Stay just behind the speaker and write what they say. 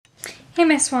Hey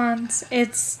my swans,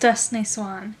 it's Destiny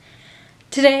Swan.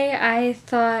 Today I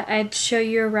thought I'd show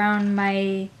you around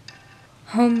my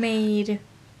homemade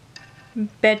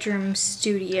bedroom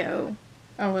studio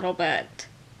a little bit.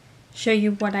 Show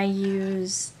you what I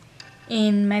use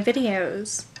in my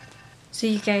videos so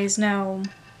you guys know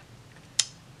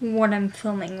what I'm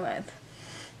filming with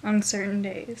on certain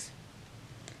days.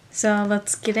 So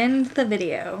let's get into the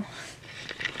video.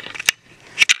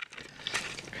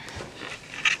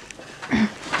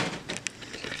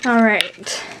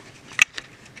 Alright,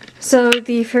 so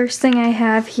the first thing I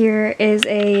have here is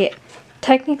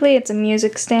technically it's a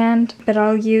music stand, but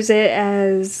I'll use it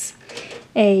as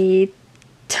a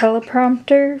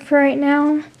teleprompter for right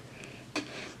now.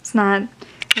 It's not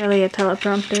really a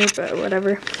teleprompter, but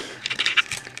whatever.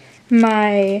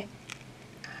 My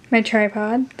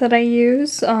tripod that I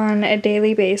use on a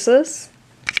daily basis.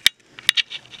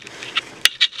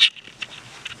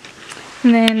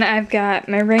 And then I've got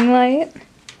my ring light.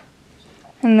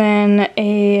 And then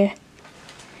a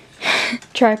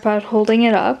tripod holding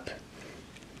it up.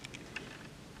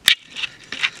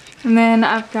 And then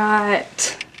I've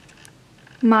got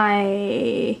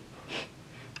my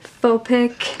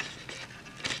Phopik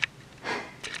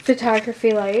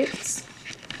photography lights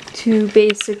to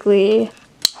basically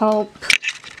help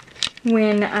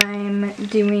when I'm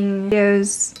doing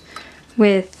videos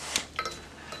with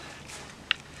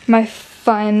my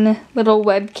fun little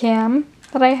webcam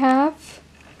that I have.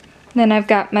 Then I've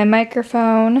got my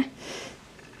microphone.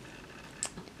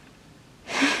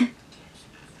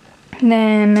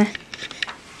 Then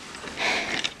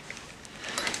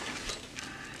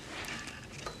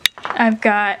I've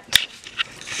got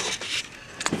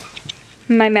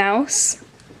my mouse,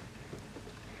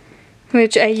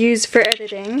 which I use for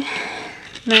editing.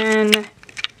 Then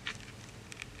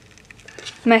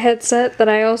my headset that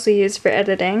I also use for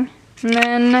editing. And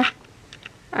then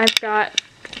I've got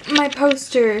my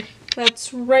poster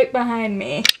that's right behind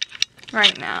me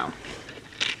right now.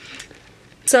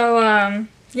 So,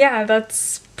 yeah,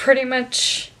 that's pretty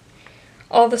much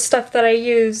all the stuff that I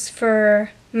use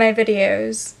for my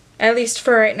videos, at least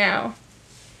for right now.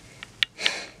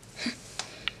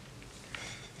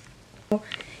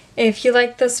 If you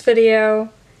like this video,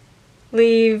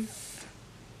 leave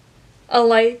a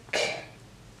like,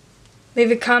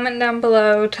 leave a comment down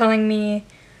below telling me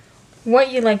what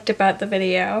you liked about the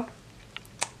video.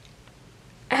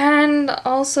 And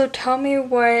also tell me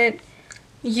what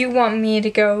you want me to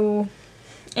go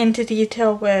into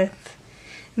detail with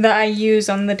that I use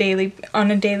on a daily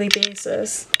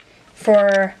basis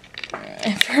for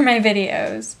my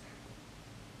videos.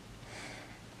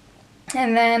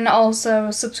 And then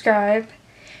also subscribe,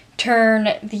 turn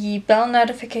the bell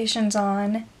notifications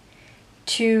on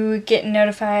to get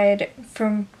notified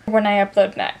from when I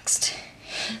upload next.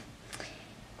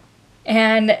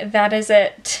 And that is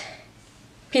it.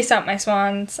 Peace out, my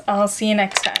swans. I'll see you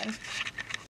next time.